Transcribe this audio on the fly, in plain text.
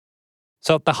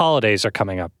So the holidays are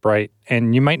coming up, right?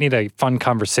 And you might need a fun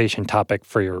conversation topic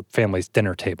for your family's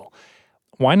dinner table.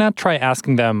 Why not try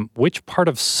asking them which part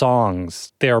of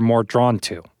songs they are more drawn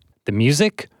to? The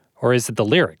music, or is it the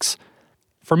lyrics?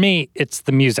 For me, it's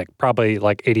the music, probably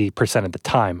like 80% of the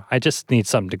time. I just need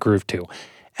something to groove to.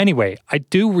 Anyway, I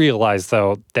do realize,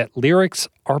 though, that lyrics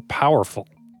are powerful.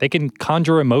 They can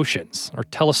conjure emotions or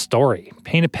tell a story,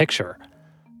 paint a picture.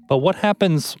 But what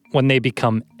happens when they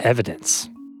become evidence?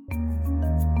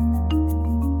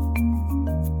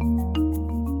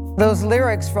 Those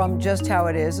lyrics from Just How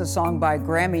It Is, a song by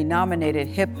Grammy-nominated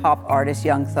hip-hop artist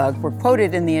Young Thug, were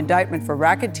quoted in the indictment for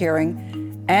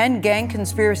racketeering and gang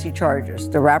conspiracy charges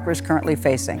the rapper is currently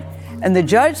facing. And the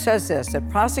judge says this, that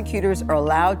prosecutors are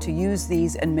allowed to use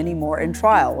these and many more in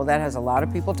trial. Well, that has a lot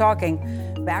of people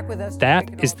talking. Back with us.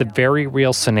 That is the very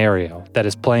real scenario that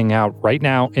is playing out right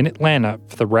now in Atlanta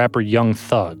for the rapper Young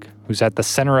Thug, who's at the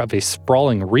center of a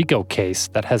sprawling RICO case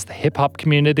that has the hip-hop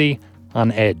community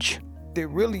on edge. There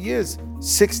really is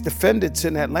 6 defendants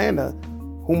in Atlanta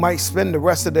who might spend the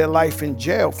rest of their life in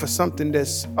jail for something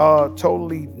that's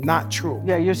totally not true.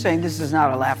 Yeah, you're saying this is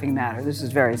not a laughing matter. This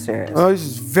is very serious. This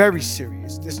is very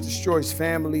serious. This destroys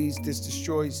families. This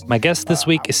destroys... My guest this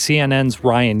week is CNN's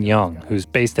Ryan Young, who's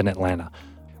based in Atlanta.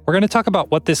 We're going to talk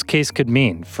about what this case could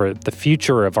mean for the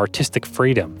future of artistic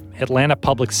freedom, Atlanta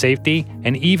public safety,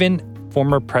 and even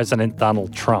former President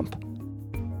Donald Trump.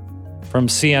 From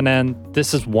CNN,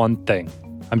 this is One Thing.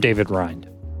 I'm David Rind.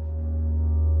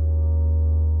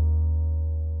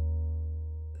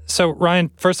 So, Ryan,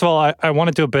 first of all, I want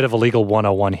to do a bit of a legal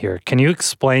 101 here. Can you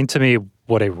explain to me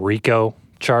what a RICO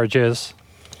charge is?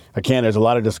 I can. There's a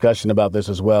lot of discussion about this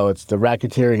as well. It's the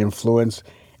Racketeering Influence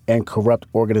and Corrupt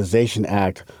Organization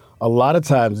Act. A lot of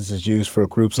times this is used for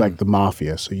groups like the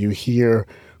mafia. So you hear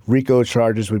RICO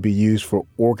charges would be used for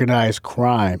organized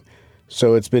crime.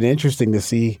 So it's been interesting to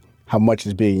see how much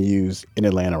is being used in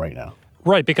Atlanta right now.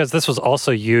 Right, because this was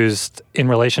also used in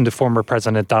relation to former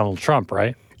President Donald Trump,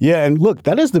 right? Yeah, and look,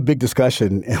 that is the big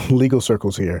discussion in legal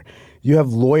circles here. You have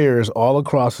lawyers all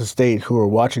across the state who are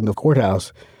watching the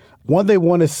courthouse. One, they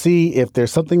want to see if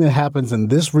there's something that happens in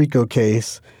this RICO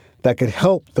case that could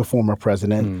help the former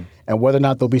president and whether or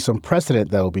not there'll be some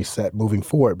precedent that will be set moving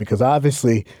forward. Because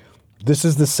obviously, this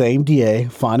is the same DA,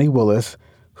 Fani Willis,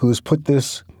 who's put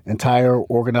this entire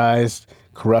organized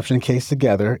corruption case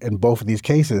together in both of these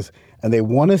cases. And they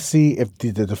want to see if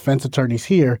the defense attorneys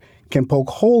here can poke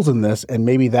holes in this, and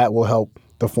maybe that will help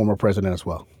the former president as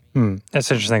well.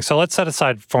 That's interesting. So let's set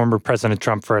aside former President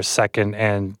Trump for a second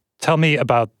and tell me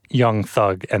about Young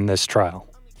Thug and this trial.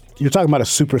 You're talking about a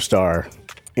superstar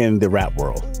in the rap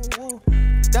world.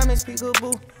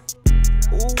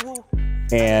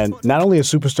 And not only a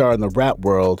superstar in the rap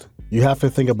world, you have to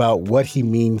think about what he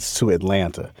means to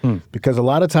Atlanta. Because a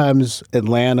lot of times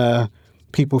Atlanta,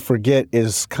 people forget,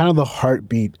 is kind of the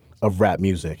heartbeat of rap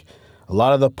music. A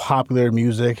lot of the popular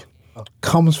music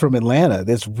comes from Atlanta.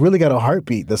 It's really got a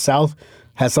heartbeat. The South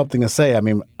has something to say. I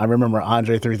mean, I remember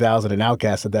Andre 3000 and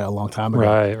Outkast said that a long time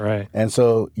ago. Right. And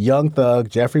so Young Thug,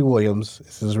 Jeffrey Williams,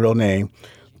 this is his real name,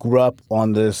 grew up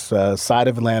on this side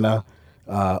of Atlanta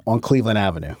on Cleveland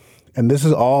Avenue. And this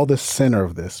is all the center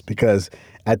of this because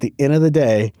at the end of the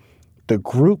day, the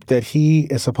group that he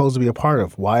is supposed to be a part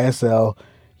of, YSL,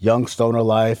 Young Stoner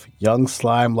Life, Young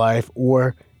Slime Life,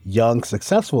 or Young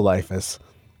Successful Life, as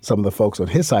some of the folks on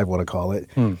his side want to call it,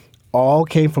 all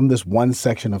came from this one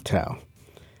section of town.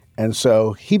 And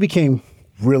so he became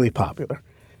really popular.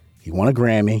 He won a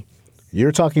Grammy.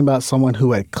 You're talking about someone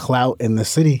who had clout in the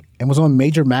city and was on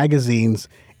major magazines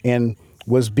and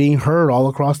was being heard all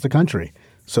across the country.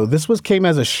 So this came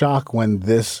as a shock when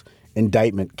this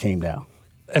indictment came down.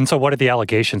 And so what are the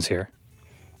allegations here?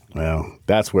 Well,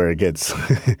 that's where it gets...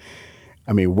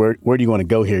 I mean, where do you want to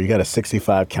go here? You got a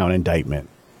 65-count indictment.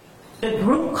 The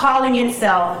group calling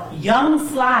itself Young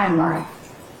Slime Life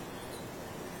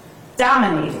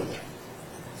dominated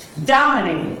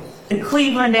the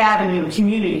Cleveland Avenue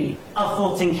community of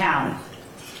Fulton County.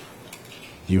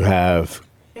 You have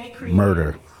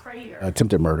murder,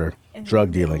 attempted murder,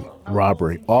 drug dealing,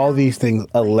 robbery, all these things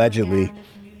allegedly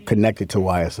connected to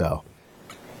YSL.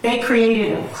 They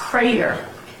created a crater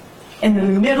in the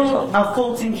middle of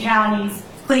Fulton County's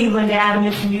Cleveland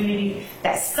Avenue community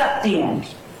that sucked in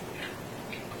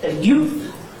the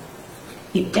youth,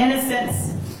 the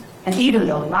innocence, and even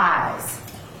the lives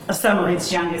of some of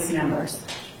its youngest members.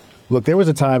 Look, there was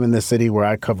a time in this city where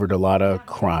I covered a lot of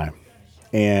crime.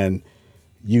 And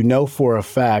you know for a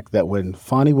fact that when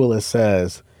Fani Willis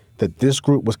says that this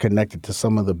group was connected to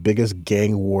some of the biggest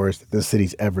gang wars that this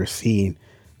city's ever seen,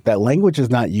 that language is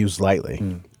not used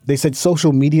lightly. They said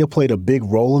social media played a big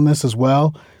role in this as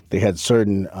well. They had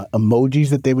certain emojis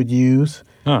that they would use.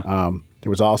 There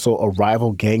was also a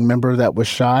rival gang member that was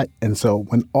shot. And so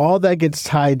when all that gets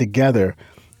tied together,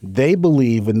 they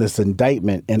believe in this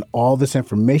indictment and all this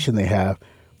information they have,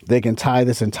 they can tie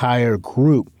this entire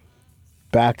group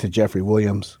back to Jeffrey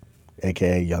Williams,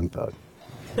 a.k.a. Young Thug.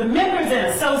 The members and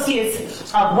associates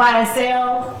of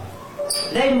YSL,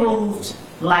 they moved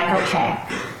like a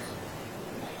pack,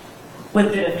 with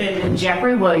the defendant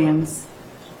Jeffrey Williams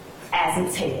as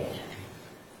its head.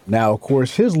 Now, of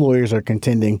course, his lawyers are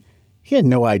contending he had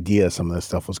no idea some of this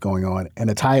stuff was going on, and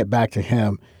to tie it back to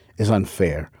him is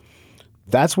unfair.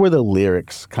 That's where the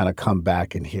lyrics kind of come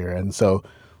back in here. And so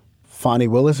Fonnie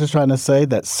Willis is trying to say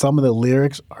that some of the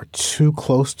lyrics are too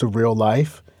close to real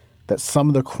life, that some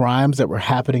of the crimes that were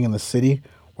happening in the city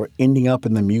were ending up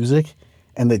in the music,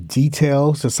 and the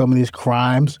details to some of these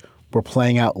crimes were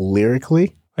playing out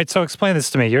lyrically. Wait, so explain this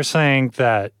to me. You're saying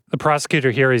that the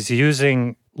prosecutor here is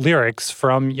using lyrics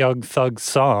from Young Thug's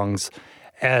songs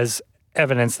as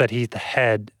evidence that he's the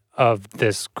head of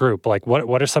this group. Like,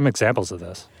 what are some examples of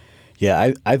this?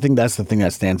 Yeah, I think that's the thing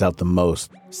that stands out the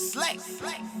most.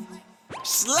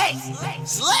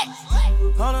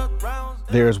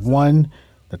 There's one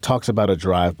that talks about a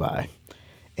drive-by,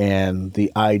 and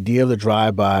the idea of the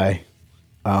drive-by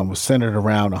was centered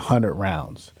around 100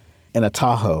 rounds in a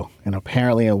Tahoe. And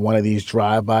apparently in one of these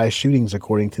drive-by shootings,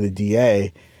 according to the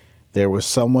DA, there was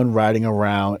someone riding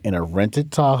around in a rented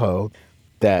Tahoe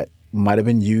that might have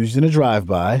been used in a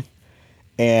drive-by,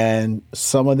 and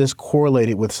some of this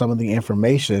correlated with some of the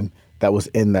information that was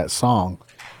in that song.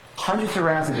 Hundreds of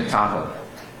rounds in the Tahoe.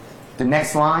 The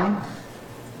next line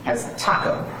has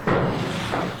taco.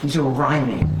 These are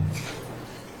rhyming.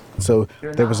 So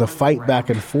there was a fight back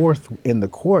and forth in the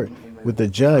court with the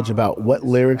judge about what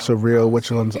lyrics are real,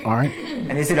 which ones aren't.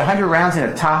 And is it 100 rounds in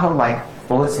a Tahoe like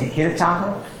bullets hit a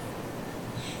Tahoe?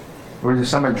 Or is there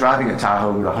someone driving a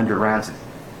Tahoe with 100 rounds?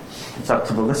 It's up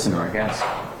to the listener, I guess.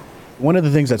 One of the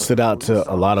things that stood out to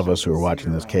a lot of us who were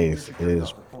watching this case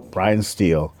is Brian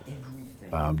Steele,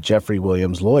 Jeffrey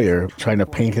Williams' lawyer, trying to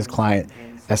paint his client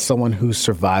as someone who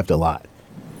survived a lot.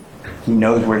 He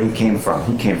knows where he came from.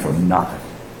 He came from nothing.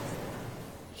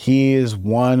 He is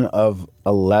one of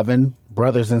 11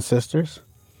 brothers and sisters.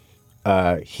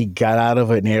 He got out of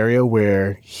an area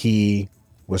where he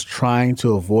was trying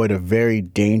to avoid a very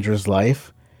dangerous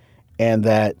life, and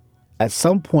that at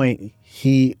some point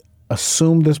he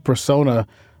assumed this persona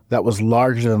that was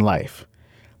larger than life,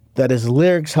 that his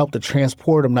lyrics helped to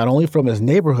transport him not only from his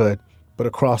neighborhood, but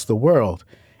across the world.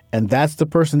 And that's the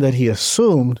person that he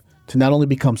assumed to not only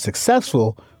become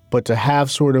successful, but to have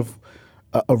sort of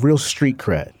a real street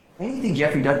cred. Anything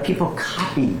Jeffrey does, people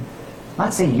copy. I'm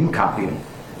not saying you copy him,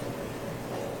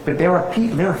 but there are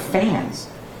people, there are fans.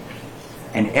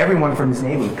 And everyone from his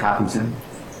neighborhood copies him.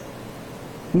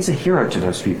 He's a hero to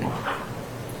those people.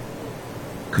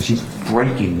 Because he's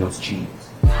breaking those chains.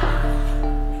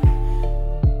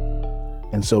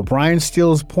 And so Brian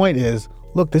Steele's point is,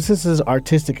 look, this is his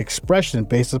artistic expression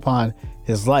based upon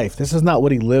his life. This is not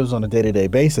what he lives on a day-to-day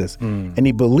basis. And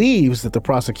he believes that the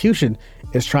prosecution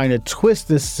is trying to twist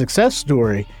this success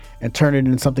story and turn it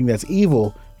into something that's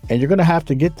evil. And you're going to have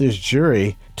to get this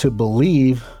jury to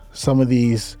believe some of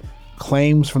these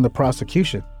claims from the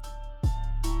prosecution.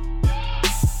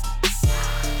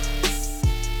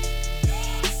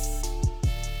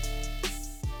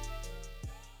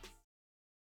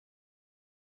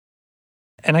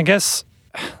 And I guess,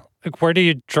 like, where do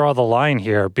you draw the line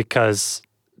here? Because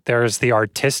there's the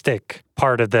artistic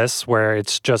part of this where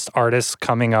it's just artists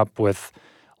coming up with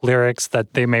lyrics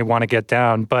that they may want to get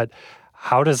down. But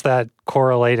how does that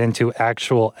correlate into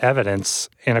actual evidence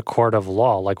in a court of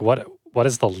law? Like, what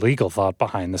is the legal thought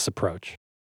behind this approach?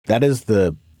 That is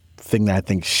the thing that I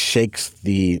think shakes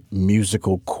the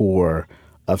musical core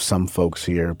of some folks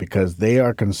here, because they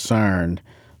are concerned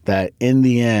that in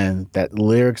the end, that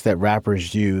lyrics that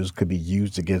rappers use could be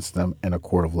used against them in a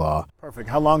court of law. Perfect.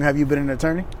 How long have you been an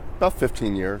attorney? About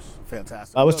 15 years.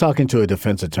 Fantastic. I was talking to a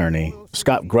defense attorney,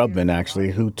 Scott Grubman, actually,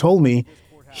 who told me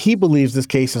he believes this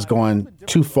case has gone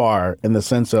too far in the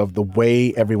sense of the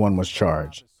way everyone was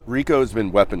charged. RICO has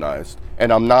been weaponized,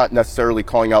 and I'm not necessarily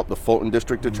calling out the Fulton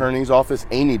District Attorney's Office,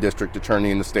 any district attorney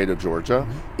in the state of Georgia.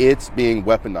 It's being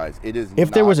weaponized. It is.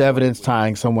 If there was evidence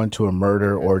tying someone to a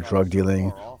murder or drug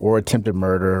dealing or attempted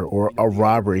murder or a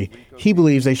robbery, he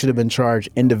believes they should have been charged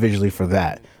individually for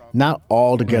that, not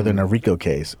all together in a RICO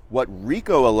case. What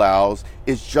RICO allows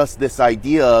is just this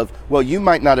idea of, well, you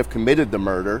might not have committed the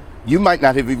murder, you might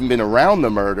not have even been around the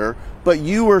murder, but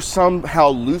you were somehow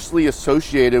loosely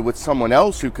associated with someone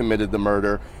else who committed the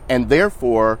murder, And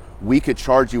therefore, we could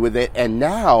charge you with it and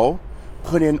now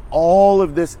put in all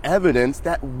of this evidence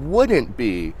that wouldn't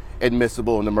be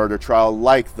admissible in a murder trial,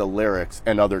 like the lyrics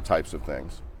and other types of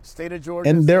things. State of Georgia.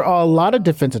 And there are a lot of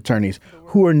defense attorneys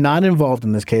who are not involved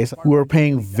in this case, who are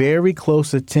paying very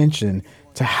close attention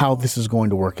to how this is going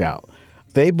to work out.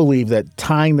 They believe that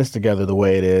tying this together the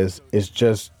way it is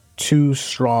just too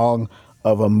strong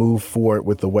of a move forward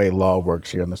with the way law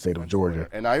works here in the state of Georgia.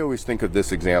 And I always think of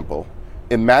this example.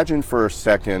 Imagine for a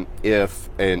second if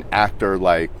an actor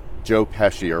like Joe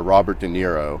Pesci or Robert De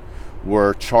Niro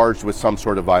were charged with some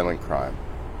sort of violent crime.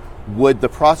 Would the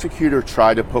prosecutor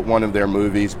try to put one of their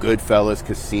movies, Goodfellas,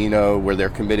 Casino, where they're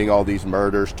committing all these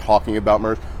murders, talking about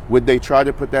murders, would they try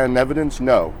to put that in evidence?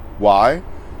 No. Why?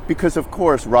 Because, of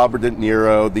course, Robert De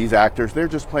Niro, these actors, they're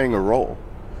just playing a role.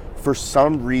 For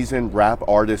some reason, rap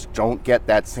artists don't get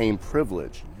that same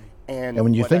privilege. And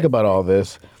when you think about all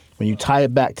this, when you tie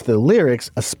it back to the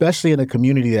lyrics, especially in a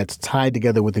community that's tied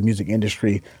together with the music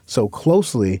industry so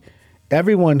closely,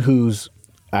 everyone who's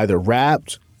either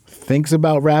rapped, thinks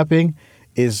about rapping,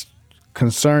 is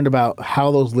concerned about how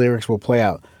those lyrics will play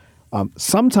out.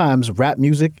 Sometimes rap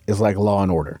music is like Law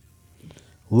and Order.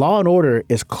 Law and Order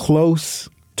is close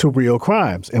to real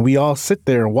crimes, and we all sit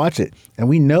there and watch it, and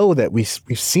we know that we've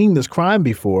seen this crime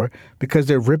before because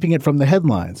they're ripping it from the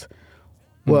headlines.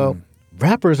 Well,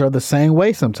 rappers are the same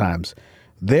way sometimes.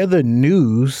 They're the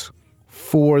news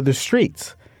for the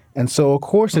streets. And so, of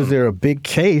course, is there a big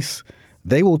case,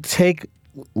 they will take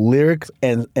lyrics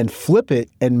and flip it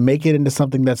and make it into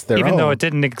something that's their own. Even though it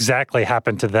didn't exactly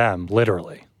happen to them,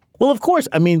 literally. Well, of course.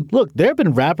 I mean, look, there have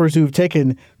been rappers who've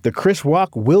taken the Chris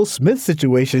Rock, Will Smith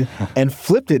situation and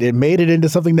flipped it and made it into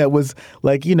something that was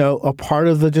like, you know, a part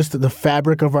of the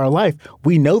fabric of our life.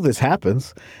 We know this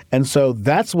happens. And so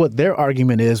that's what their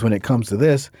argument is when it comes to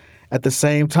this. At the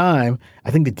same time,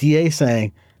 I think the DA is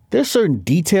saying there's certain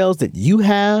details that you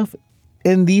have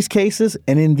in these cases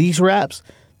and in these raps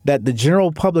that the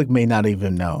general public may not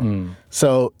even know.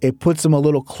 So it puts them a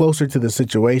little closer to the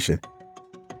situation.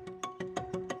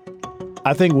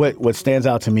 I think what stands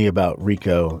out to me about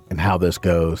RICO and how this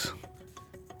goes,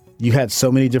 you had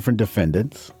so many different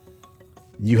defendants.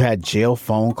 You had jail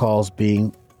phone calls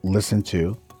being listened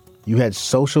to. You had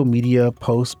social media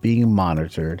posts being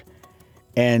monitored.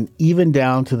 And even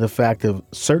down to the fact of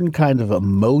certain kinds of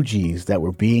emojis that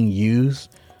were being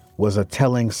used was a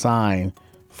telling sign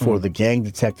for the gang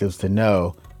detectives to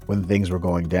know when things were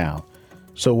going down.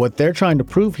 So what they're trying to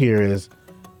prove here is,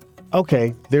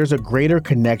 okay, there's a greater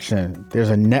connection. There's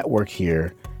a network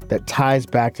here that ties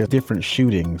back to different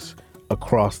shootings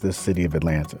across this city of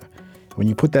Atlanta. When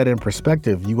you put that in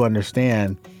perspective, you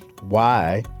understand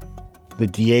why the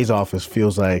DA's office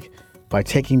feels like by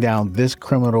taking down this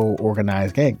criminal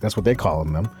organized gang, that's what they're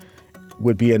calling them,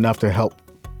 would be enough to help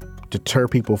deter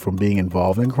people from being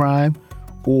involved in crime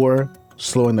or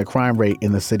slowing the crime rate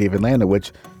in the city of Atlanta,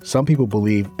 which some people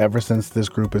believe ever since this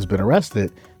group has been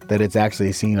arrested, that it's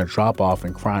actually seen a drop-off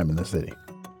in crime in the city.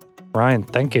 Ryan,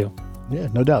 thank you. Yeah,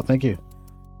 no doubt. Thank you.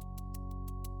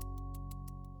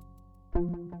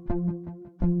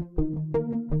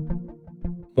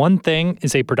 One Thing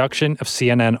is a production of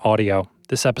CNN Audio.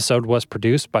 This episode was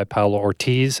produced by Paolo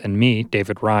Ortiz and me,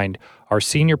 David Rind. Our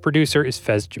senior producer is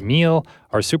Fez Jamil.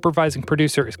 Our supervising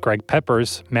producer is Greg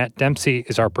Peppers. Matt Dempsey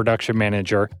is our production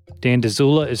manager. Dan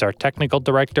DeZula is our technical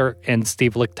director. And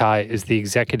Steve Lichtai is the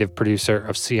executive producer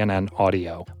of CNN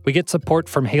Audio. We get support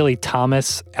from Haley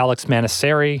Thomas, Alex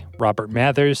Manasseri, Robert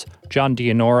Mathers, John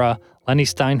Dianora, Lenny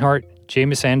Steinhardt,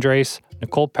 Jameis Andres,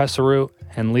 Nicole Pesaru,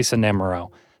 and Lisa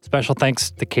Namaro. Special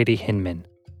thanks to Katie Hinman.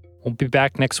 We'll be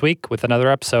back next week with another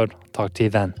episode. Talk to you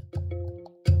then.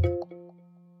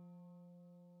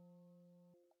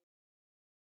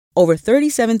 Over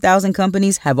 37,000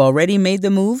 companies have already made the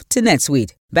move to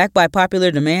NetSuite. Backed by popular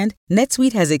demand,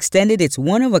 NetSuite has extended its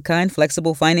one-of-a-kind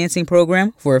flexible financing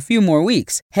program for a few more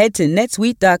weeks. Head to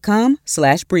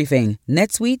netsuite.com/briefing.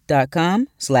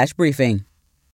 netsuite.com/briefing.